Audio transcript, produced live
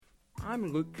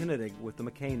I'm Luke Kennedig with the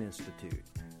McCain Institute,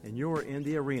 and you're in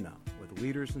the arena with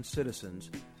leaders and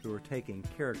citizens who are taking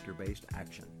character-based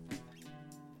action.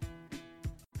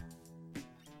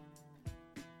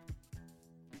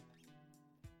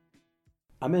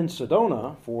 I'm in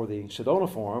Sedona for the Sedona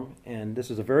Forum, and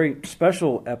this is a very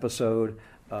special episode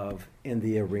of In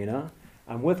the Arena.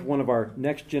 I'm with one of our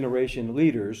next generation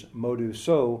leaders, Modou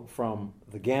Sow from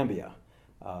the Gambia.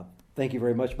 Thank you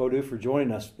very much, Modou, for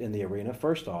joining us in the arena,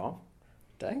 first off.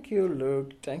 Thank you,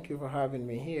 Luke. Thank you for having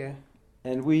me here.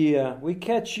 And we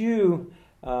catch you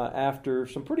after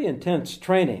some pretty intense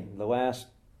training. The last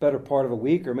better part of a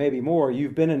week or maybe more,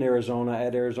 you've been in Arizona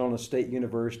at Arizona State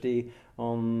University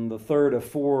on the third of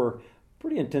four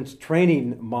pretty intense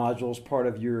training modules, part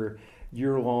of your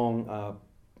year-long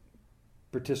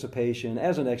participation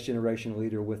as a next generation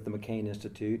leader with the McCain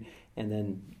Institute. And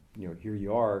then here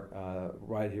you are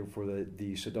right here for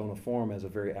the Sedona Forum as a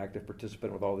very active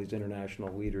participant with all these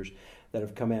international leaders that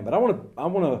have come in. But I want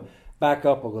to back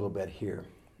up a little bit here.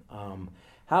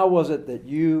 How was it that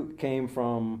you came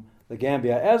from the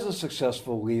Gambia as a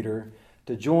successful leader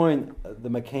to join the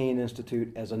McCain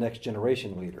Institute as a next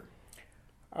generation leader?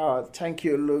 Thank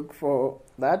you, Luke, for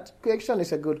that question.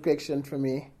 It's a good question for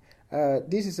me.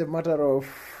 This is a matter of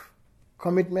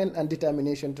commitment and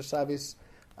determination to service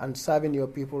and serving your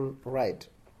people right.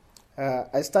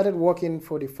 I started working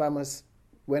for the farmers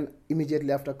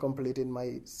immediately after completing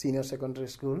my senior secondary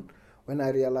school, when I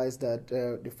realized that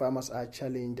the farmers are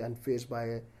challenged and faced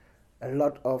by a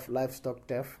lot of livestock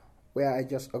theft, where I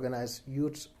just organized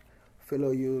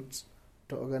fellow youths,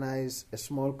 to organize a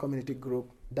small community group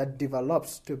that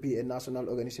develops to be a national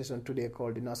organization today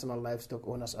called the National Livestock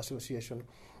Owners Association.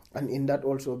 And in that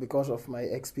also, because of my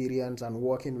experience and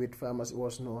working with farmers, it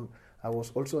was known, I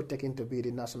was also taken to be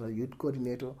the National Youth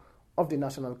Coordinator of the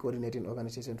National Coordinating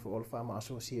Organization for all farmer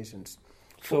associations.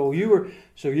 So you were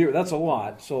that's a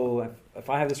lot. So if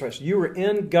I have this right, so you were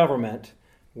in government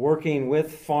working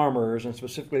with farmers, and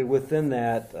specifically within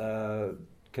that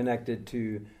connected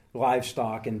to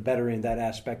livestock and bettering that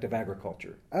aspect of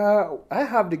agriculture. I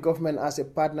have the government as a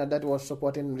partner that was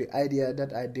supporting the idea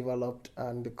that I developed,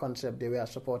 and the concept, they were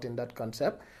supporting that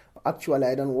concept. Actually,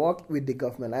 I don't work with the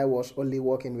government. I was only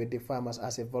working with the farmers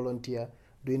as a volunteer,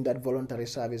 doing that voluntary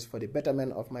service for the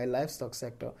betterment of my livestock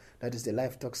sector. That is the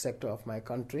livestock sector of my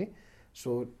country.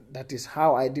 So that is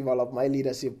how I developed my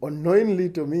leadership. Unknowingly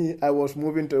to me, I was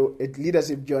moving to a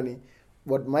leadership journey,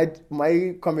 but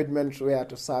my commitments were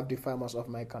to serve the farmers of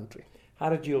my country. How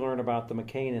did you learn about the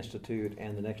McCain Institute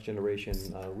and the next generation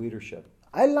leadership?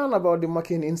 I learned about the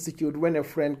McCain Institute when a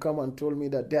friend came and told me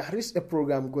that there is a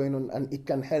program going on and it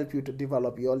can help you to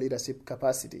develop your leadership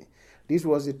capacity. This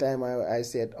was the time I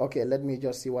said, okay, let me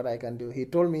just see what I can do. He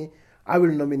told me, I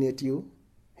will nominate you.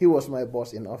 He was my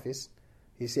boss in office.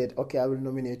 He said, okay, I will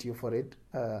nominate you for it.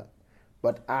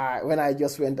 But when I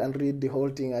just went and read the whole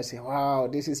thing, I said, wow,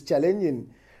 this is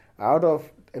challenging. Out of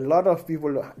a lot of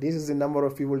people, this is the number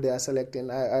of people they are selecting.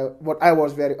 But I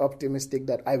was very optimistic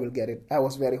that I will get it. I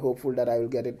was very hopeful that I will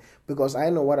get it because I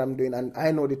know what I'm doing and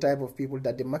I know the type of people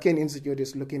that the McCain Institute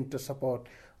is looking to support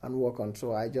and work on.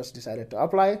 So I just decided to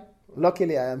apply.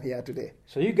 Luckily, I am here today.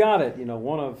 So you got it.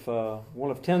 One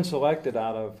of 10 selected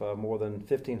out of more than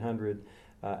 1,500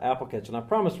 applicants. And I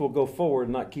promise we'll go forward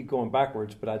and not keep going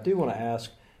backwards. But I do want to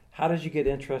ask, how did you get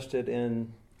interested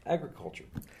in agriculture?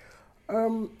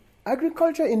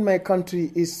 Agriculture in my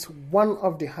country is one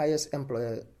of the highest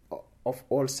employers of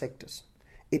all sectors.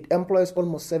 It employs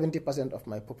almost 70% of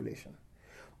my population.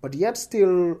 But yet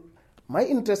still, my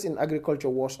interest in agriculture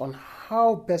was on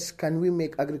how best can we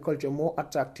make agriculture more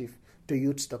attractive to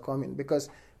youths to come in. Because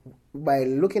by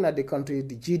looking at the country,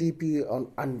 the GDP,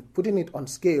 and putting it on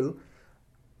scale,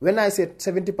 when I said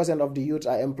 70% of the youths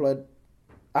are employed,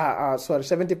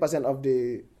 70% of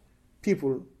the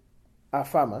people are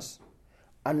farmers,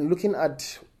 and looking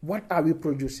at what are we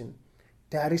producing,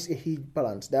 there is a huge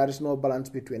balance. There is no balance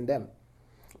between them.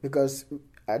 Because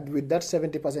with that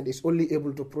 70%, it's only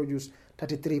able to produce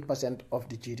 33% of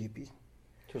the GDP.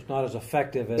 So it's not as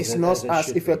effective as it's not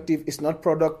as effective, it's not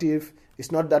productive,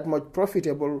 it's not that much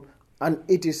profitable, and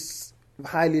it is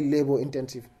highly labor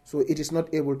intensive. So it is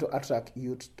not able to attract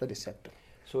youth to the sector.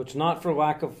 So it's not for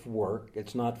lack of work,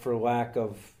 it's not for lack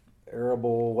of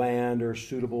arable land or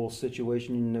suitable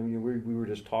situation. We were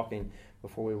just talking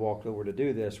before we walked over to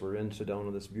do this. We're in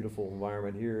Sedona, this beautiful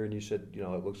environment here, and you said,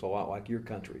 it looks a lot like your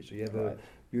country. So you have a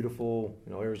beautiful,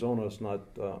 Arizona is not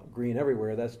green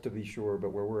everywhere, that's to be sure,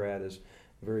 but where we're at is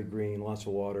very green, lots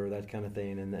of water, that kind of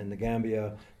thing. And the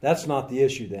Gambia, that's not the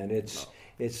issue then. It's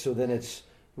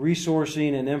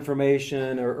resourcing and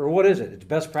information, or what is it? It's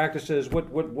best practices. What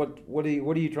are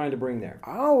you trying to bring there?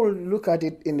 I will look at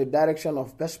it in the direction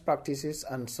of best practices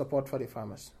and support for the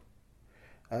farmers.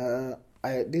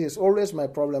 This is always my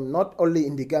problem, not only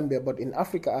in the Gambia but in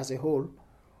Africa as a whole.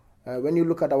 When you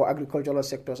look at our agricultural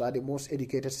sectors, are the most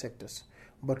educated sectors.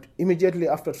 But immediately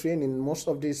after training, most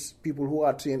of these people who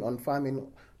are trained on farming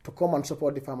to come and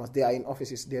support the farmers, they are in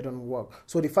offices, they don't work.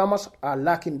 So the farmers are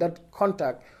lacking that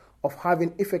contact of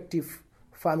having effective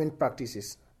farming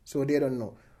practices. So they don't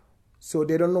know. So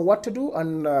they don't know what to do,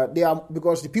 and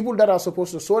because the people that are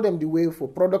supposed to show them the way for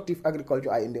productive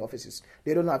agriculture are in the offices.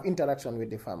 They don't have interaction with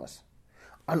the farmers.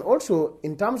 And also,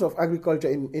 in terms of agriculture,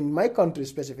 in my country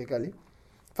specifically,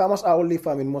 farmers are only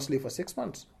farming mostly for 6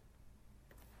 months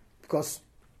because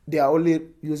they are only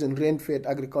using rain-fed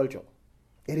agriculture.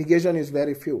 Irrigation is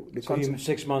very few. So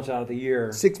 6 months out of the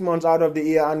year. 6 months out of the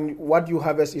year, and what you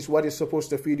harvest is what is supposed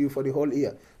to feed you for the whole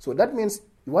year. So that means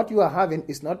what you are having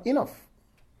is not enough.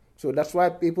 So that's why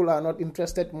people are not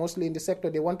interested mostly in the sector.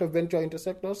 They want to venture into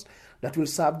sectors that will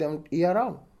serve them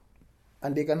year-round,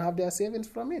 and they can have their savings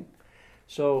from it.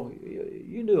 So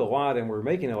you knew a lot and were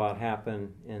making a lot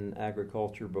happen in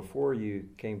agriculture before you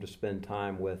came to spend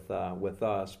time with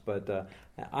us. But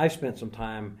I spent some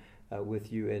time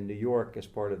with you in New York as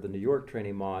part of the New York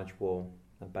training module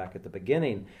back at the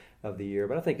beginning of the year.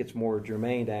 But I think it's more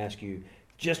germane to ask you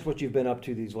just what you've been up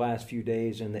to these last few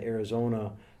days in the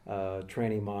Arizona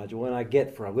training module. And I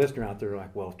get for a listener out there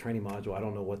like, well, training module, I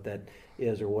don't know what that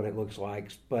is or what it looks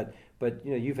like. But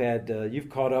you know, you've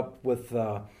caught up with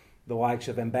the likes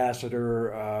of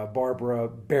Ambassador Barbara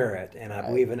Barrett, and I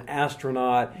believe an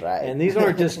astronaut. Right. And these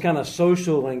aren't just kind of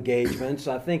social engagements.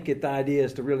 I think the idea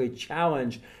is to really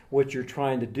challenge what you're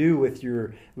trying to do with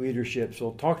your leadership.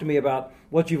 So talk to me about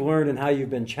what you've learned and how you've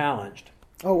been challenged.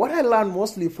 Oh, what I learned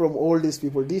mostly from all these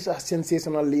people, these are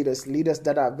sensational leaders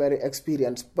that are very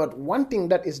experienced. But one thing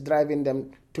that is driving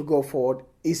them to go forward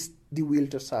is the will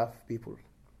to serve people.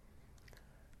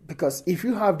 Because if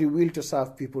you have the will to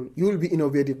serve people, you will be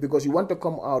innovative because you want to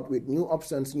come out with new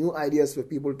options, new ideas for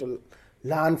people to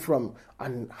learn from.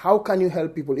 And how can you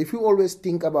help people? If you always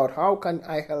think about how can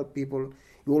I help people,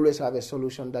 you always have a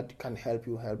solution that can help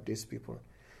you help these people.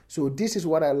 So this is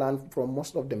what I learned from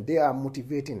most of them. They are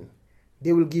motivating.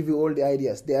 They will give you all the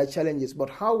ideas. There are challenges, but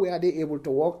how were they able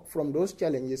to work from those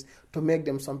challenges to make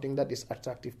them something that is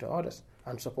attractive to others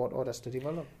and support others to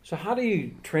develop? So how do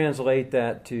you translate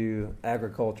that to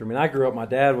agriculture? I mean, I grew up, my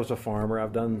dad was a farmer.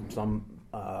 I've done some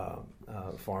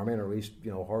farming, or at least,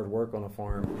 hard work on a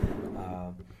farm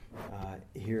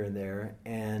here and there.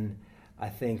 And I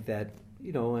think that,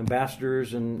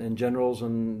 ambassadors and generals,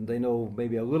 and they know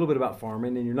maybe a little bit about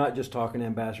farming, and you're not just talking to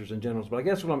ambassadors and generals. But I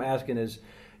guess what I'm asking is,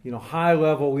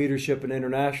 high-level leadership and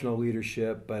international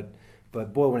leadership, but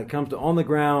boy, when it comes to on the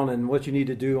ground and what you need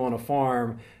to do on a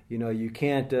farm, you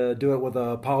can't do it with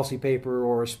a policy paper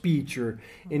or a speech or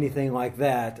anything like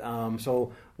that.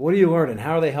 So what are you learning?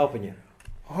 How are they helping you?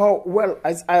 Oh, well,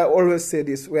 as I always say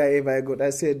this wherever I go, I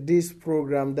say this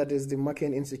program, that is the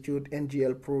McCain Institute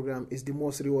NGL program, is the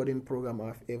most rewarding program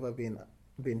I've ever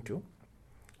been to.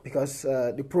 Because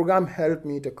the program helped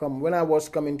me to come. When I was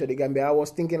coming to the Gambia, I was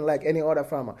thinking like any other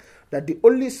farmer, that the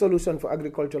only solution for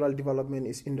agricultural development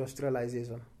is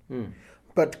industrialization.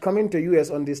 But coming to US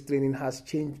on this training has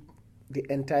changed the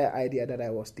entire idea that I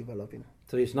was developing.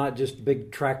 So it's not just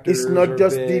big tractors. It's not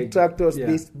just big tractors, yeah.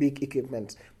 These big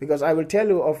equipment. Because I will tell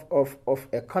you of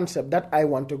a concept that I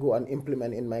want to go and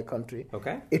implement in my country.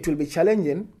 Okay. It will be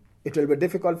challenging. It will be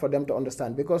difficult for them to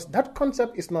understand because that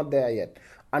concept is not there yet.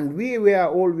 And we were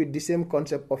all with the same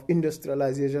concept of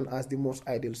industrialization as the most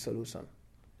ideal solution.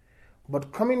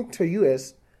 But coming to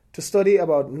US to study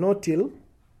about no-till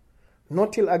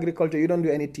agriculture, you don't do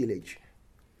any tillage.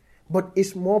 But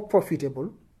it's more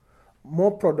profitable,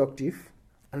 more productive,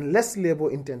 and less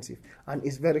labor intensive, and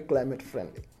it's very climate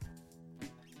friendly.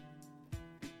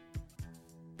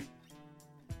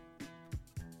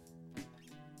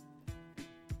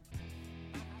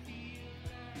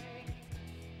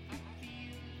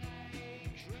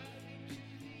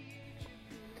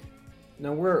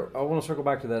 Now, I want to circle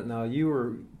back to that. Now, you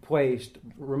were placed,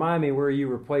 remind me where you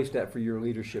were placed at for your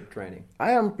leadership training.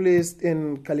 I am placed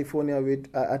in California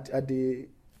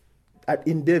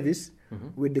in Davis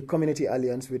with the Community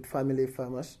Alliance with family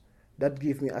farmers. That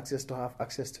gives me access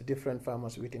to different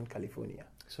farmers within California.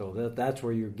 So that's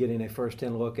where you're getting a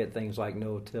first-hand look at things like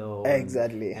no-till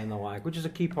exactly. and the like, which is a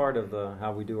key part of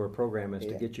how we do our program is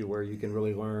to get you where you can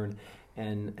really learn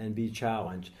and be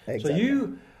challenged. Exactly. So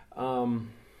you...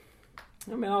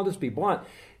 I'll just be blunt.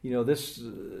 This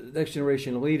Next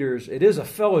Generation Leaders, it is a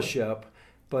fellowship,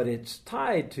 but it's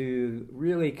tied to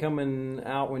really coming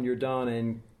out when you're done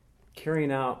and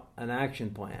carrying out an action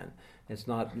plan. It's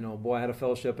not, boy, I had a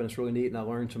fellowship and it's really neat and I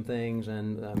learned some things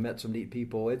and met some neat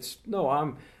people. It's, no,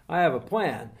 I have a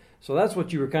plan. So that's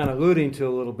what you were kind of alluding to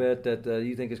a little bit, that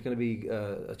you think it's going to be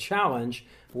a challenge.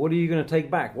 What are you going to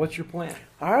take back? What's your plan?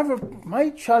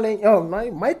 My challenge,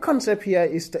 my concept here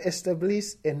is to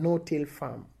establish a no-till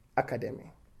farm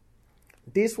academy.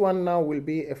 This one now will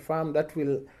be a farm that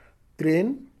will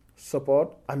train,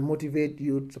 support, and motivate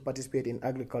youth to participate in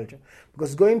agriculture.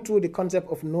 Because going through the concept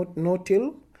of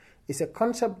no-till is a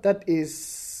concept that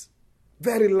is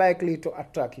very likely to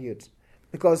attract youth.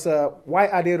 Because why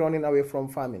are they running away from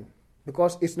farming?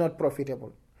 Because it's not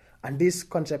profitable. And this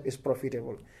concept is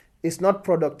profitable. It's not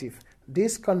productive.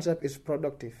 This concept is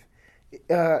productive.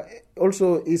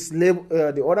 Also,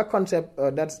 the other concept,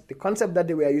 that's the concept that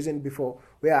they were using before,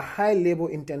 were high labor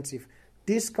intensive.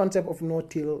 This concept of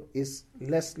no-till is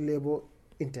less labor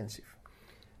intensive.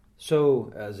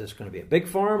 So is this going to be a big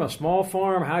farm, a small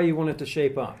farm? How do you want it to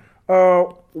shape up?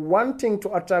 One thing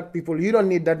to attract people, you don't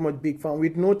need that much big farm.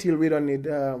 With no-till, we don't need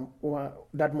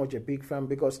that much a big farm,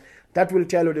 because that will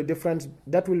tell you the difference.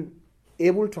 That will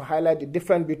able to highlight the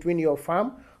difference between your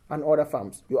farm and other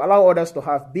farms. You allow others to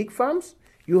have big farms,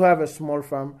 you have a small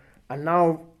farm, and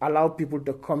now allow people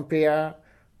to compare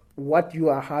what you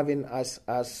are having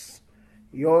as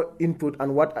your input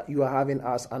and what you are having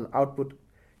as an output.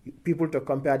 People to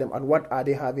compare them and what are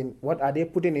they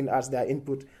putting in as their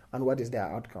input and what is their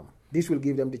outcome. This will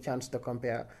give them the chance to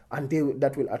compare, and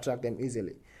that will attract them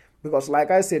easily. Because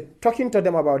like I said, talking to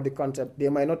them about the concept, they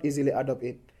might not easily adopt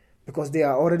it because they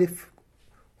are already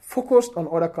focused on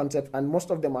other concepts, and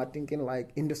most of them are thinking like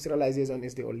industrialization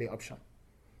is the only option.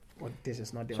 But this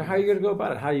is not the So only how are you going to go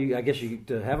about it? I guess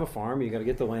to have a farm, you got to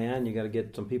get the land, you got to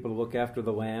get some people to look after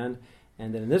the land.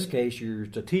 And then in this case,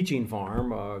 it's a teaching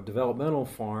farm, a developmental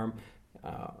farm.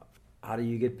 How do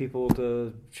you get people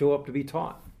to show up to be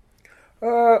taught?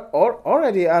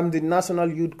 Already, I'm the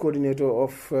national youth coordinator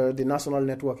of the national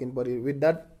networking body. With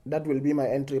that will be my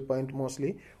entry point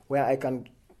mostly, where I can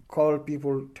call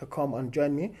people to come and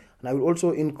join me. And I will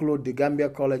also include the Gambia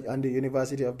College and the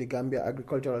University of the Gambia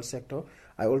Agricultural Sector.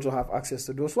 I also have access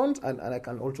to those ones, and I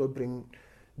can also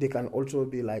they can also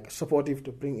be like supportive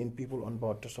to bring in people on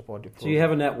board to support the program. So you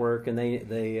have a network, and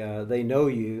they know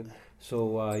you.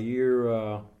 So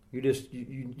you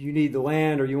need the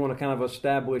land, or you want to kind of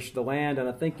establish the land, and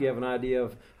I think you have an idea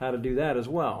of how to do that as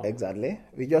well. Exactly.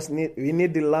 We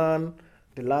need the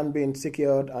land being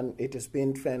secured, and it is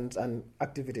being fenced, and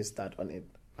activities start on it,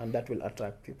 and that will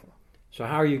attract people. So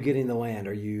how are you getting the land?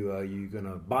 Are you going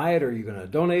to buy it? Or are you going to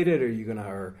donate it?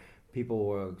 Are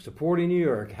people supporting you,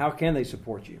 or how can they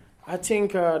support you? I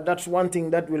think that's one thing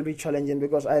that will be challenging,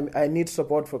 because I need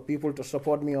support for people to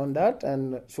support me on that,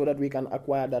 and so that we can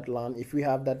acquire that land. If we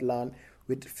have that land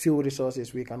with few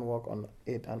resources, we can work on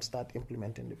it and start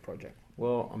implementing the project.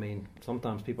 Well, I mean,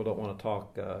 sometimes people don't want to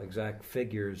talk exact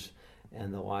figures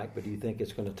and the like, but do you think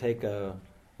it's going to take a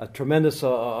tremendous a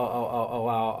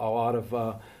lot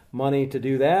of money to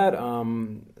do that?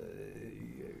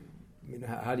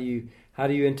 How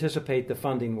do you anticipate the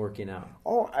funding working out?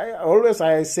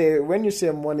 I say, when you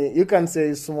say money, you can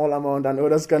say small amount and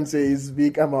others can say it's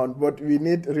big amount, but we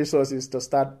need resources to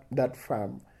start that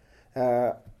farm.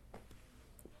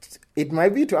 It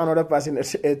might be to another person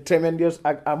a tremendous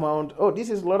amount. Oh, this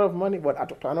is a lot of money, but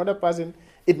to another person,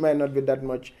 it might not be that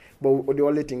much. But the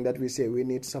only thing that we say, we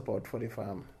need support for the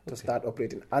farm to start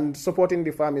operating. And supporting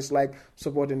the farm is like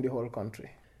supporting the whole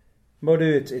country.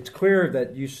 Modou, it's clear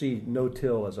that you see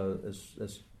no-till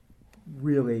as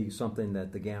really something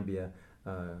that the Gambia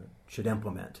should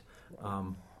implement.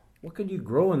 What can you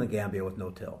grow in the Gambia with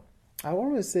no-till? I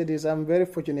always say this, I'm very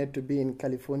fortunate to be in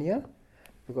California,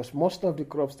 because most of the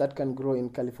crops that can grow in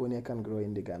California can grow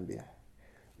in the Gambia.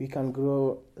 We can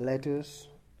grow lettuce,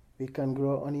 we can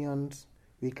grow onions,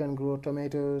 we can grow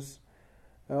tomatoes.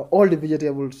 All the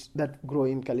vegetables that grow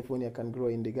in California can grow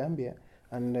in the Gambia.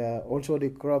 And also the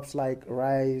crops like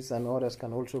rice and others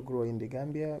can also grow in the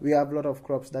Gambia. We have a lot of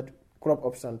crop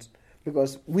options,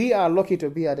 because we are lucky to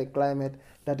be at a climate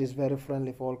that is very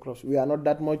friendly for all crops. We are not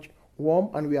that much warm,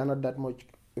 and we are not that much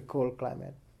a cold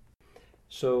climate.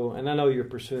 So, and I know you're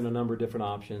pursuing a number of different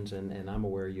options, and I'm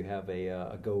aware you have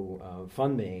a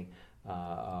GoFundMe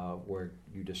where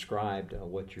you described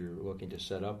what you're looking to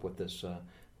set up with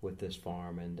this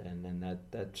farm, and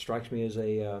that strikes me as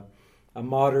a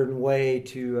modern way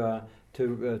to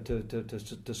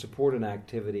support an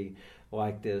activity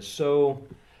like this. So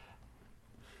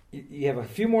you have a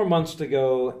few more months to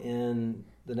go in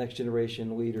the Next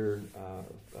Generation Leader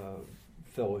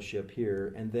fellowship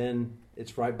here, and then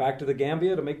it's right back to the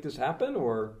Gambia to make this happen,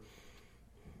 or?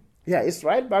 Yeah, it's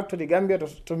right back to the Gambia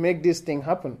to make this thing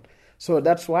happen. So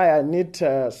that's why I need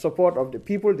support of the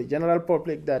people, the general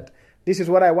public, that this is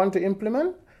what I want to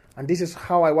implement, and this is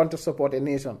how I want to support a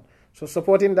nation. So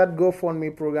supporting that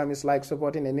GoFundMe program is like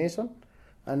supporting a nation,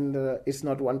 and it's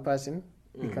not one person.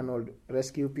 We can all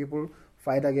rescue people,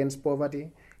 fight against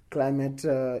poverty, climate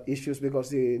issues, because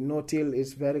the no-till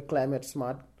is very climate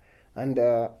smart, and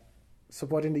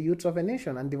supporting the youth of a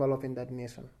nation and developing that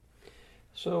nation.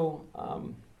 So,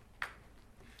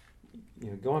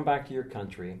 going back to your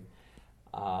country,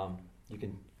 you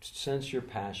can sense your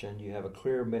passion. You have a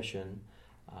clear mission.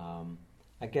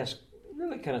 I guess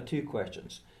really kind of two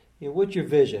questions. What's your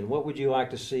vision? What would you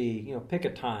like to see? Pick a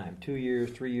time, 2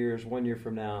 years, 3 years, 1 year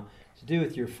from now, to do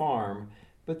with your farm.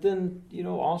 But then,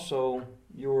 also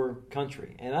your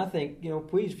country. And I think,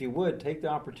 please, if you would, take the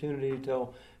opportunity to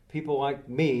tell people like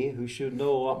me, who should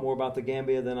know a lot more about the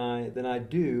Gambia than I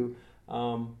do,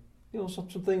 some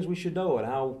things we should know and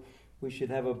how we should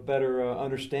have a better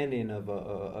understanding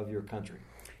of your country.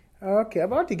 Okay,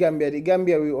 about the Gambia. The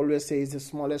Gambia, we always say, is the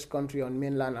smallest country on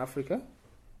mainland Africa,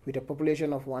 with a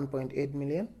population of 1.8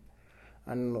 million.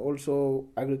 And also,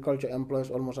 agriculture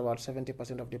employs almost about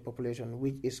 70% of the population,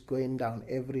 which is going down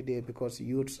every day because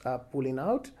youths are pulling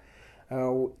out.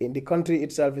 In the country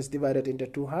itself is divided into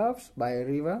two halves by a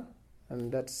river,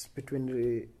 and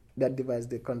that divides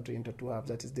the country into two halves.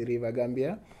 That is the River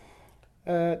Gambia.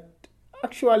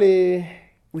 Actually,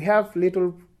 we have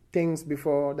little things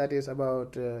before that is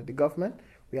about the government.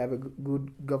 We have a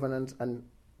good governance, and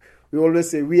we always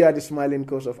say we are the smiling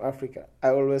coast of Africa. I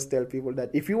always tell people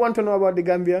that if you want to know about the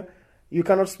Gambia, you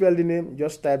cannot spell the name,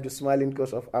 just type the smiling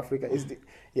coast of Africa.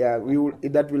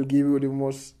 That will give you the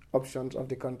most options of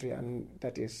the country, and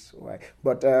that is why.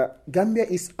 But Gambia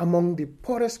is among the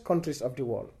poorest countries of the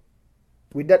world.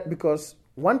 With that, because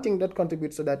one thing that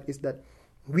contributes to that is that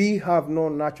we have no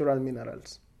natural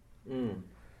minerals.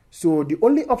 So the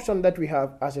only option that we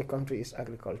have as a country is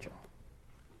agriculture.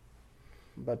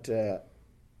 But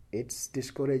it's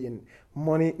discouraging.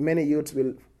 Many youths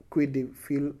will quit the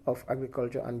field of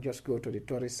agriculture and just go to the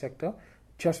tourist sector,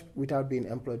 just without being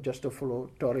employed, just to follow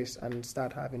tourists and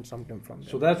start having something from them.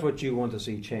 So that's what you want to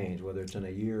see change, whether it's in a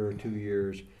year or 2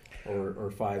 years or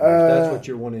 5 years. That's what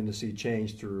you're wanting to see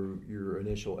change through your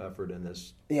initial effort in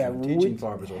this. Teaching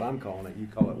farmers, what I'm calling it. You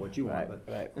call it what you want.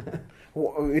 Right.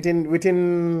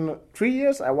 Within 3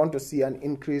 years, I want to see an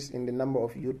increase in the number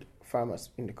of youth farmers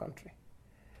in the country,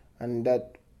 and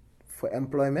that for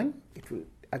employment,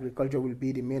 agriculture will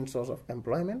be the main source of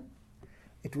employment.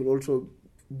 It will also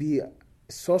be a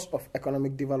source of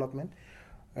economic development,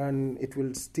 and it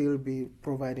will still be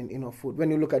providing enough food. When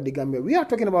you look at the Gambia, we are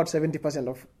talking about 70%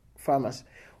 of farmers,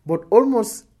 but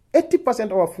almost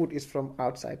 80% of our food is from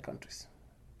outside countries.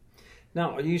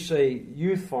 Now, you say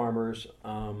youth farmers.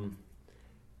 To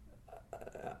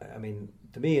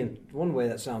me, in one way,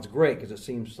 that sounds great because it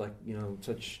seems like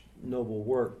such noble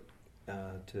work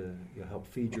to help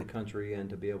feed your country and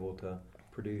to be able to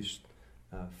produce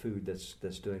food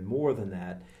that's doing more than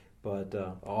that. But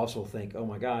I also think, oh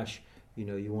my gosh,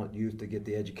 you want youth to get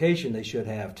the education they should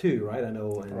have too, right? I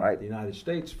know in the United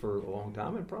States for a long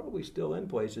time, and probably still in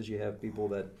places, you have people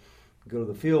that go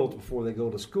to the fields before they go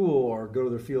to school, or go to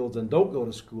their fields and don't go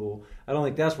to school. I don't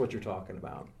think that's what you're talking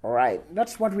about. All right.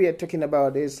 That's what we are talking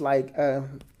about. It's like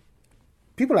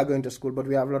people are going to school, but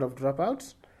we have a lot of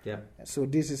dropouts. Yeah. So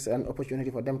this is an opportunity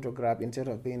for them to grab instead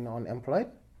of being unemployed.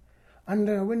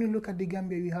 And when you look at the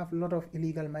Gambia, we have a lot of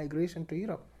illegal migration to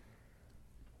Europe.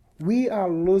 We are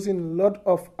losing a lot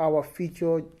of our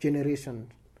future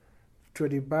generation to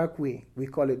the back way. We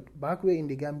call it back way in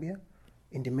the Gambia.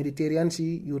 In the Mediterranean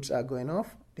Sea, youths are going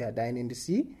off. They are dying in the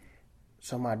sea.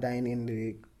 Some are dying in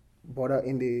the border,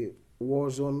 in the war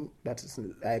zone. That's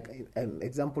like an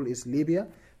example is Libya.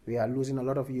 We are losing a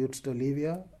lot of youths to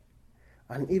Libya.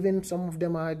 And even some of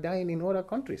them are dying in other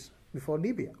countries before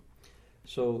Libya.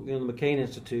 So, the McCain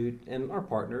Institute and our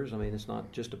partners, it's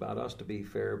not just about us, to be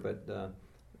fair, but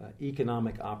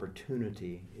economic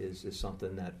opportunity is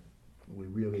something that we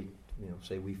really,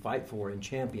 say we fight for and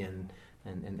champion,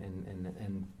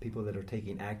 and people that are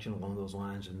taking action along those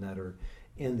lines and that are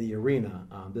in the arena.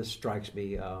 This strikes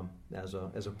me as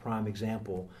a prime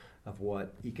example of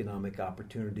what economic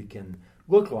opportunity can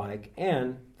look like,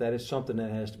 and that is something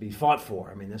that has to be fought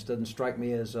for. This doesn't strike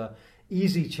me as a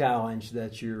easy challenge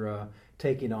that you're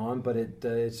taking on, but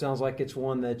it sounds like it's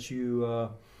one that you're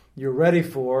ready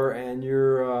for and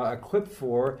you're equipped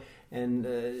for, and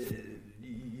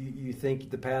you think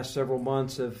the past several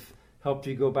months have helped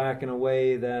you go back in a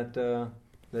way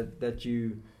that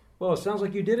you Well, it sounds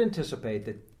like you did anticipate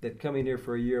that coming here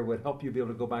for a year would help you be able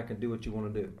to go back and do what you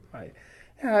want to do. Right.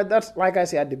 Yeah, that's like I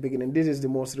said at the beginning, this is the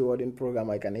most rewarding program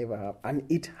I can ever have. And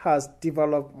it has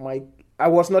developed I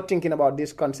was not thinking about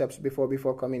these concepts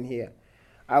before coming here.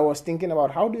 I was thinking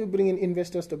about how do you bring in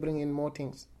investors to bring in more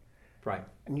things. Right.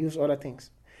 And use other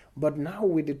things. But now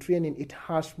with the training, it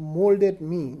has molded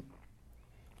me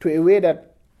to a way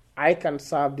that I can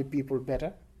serve the people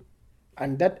better.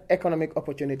 And that economic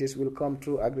opportunities will come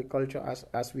through agriculture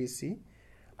as we see.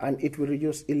 And it will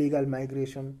reduce illegal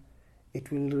migration.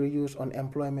 It will reduce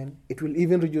unemployment. It will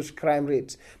even reduce crime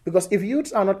rates. Because if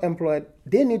youths are not employed,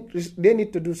 they need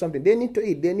to do something. They need to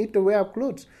eat. They need to wear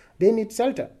clothes. They need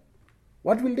shelter.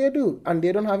 What will they do? And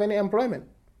they don't have any employment.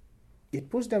 It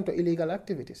puts them to illegal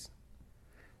activities.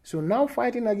 So now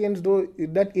fighting against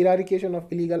that eradication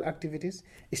of illegal activities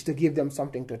is to give them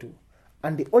something to do.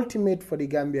 And the ultimate for the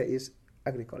Gambia is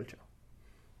agriculture.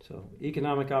 So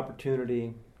economic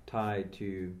opportunity tied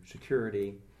to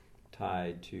security,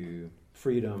 tied to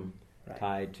freedom, right,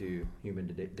 tied to human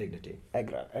dignity.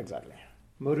 Exactly.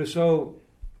 Modou Sow,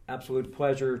 absolute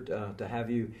pleasure to have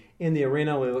you in the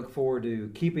arena. We look forward to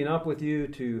keeping up with you,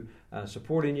 to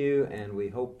supporting you, and we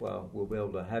hope we'll be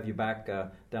able to have you back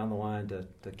down the line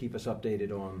to keep us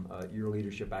updated on your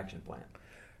leadership action plan.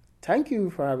 Thank you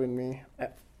for having me.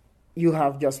 You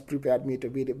have just prepared me to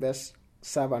be the best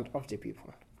servant of the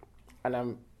people. And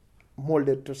I'm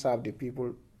molded to serve the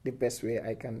people the best way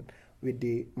I can with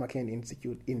the McCain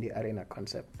Institute in the arena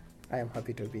concept. I am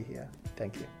happy to be here.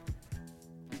 Thank you.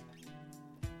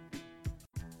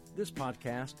 This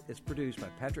podcast is produced by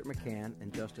Patrick McCann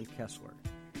and Justin Kessler.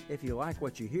 If you like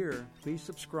what you hear, please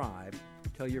subscribe,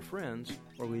 tell your friends,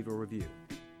 or leave a review.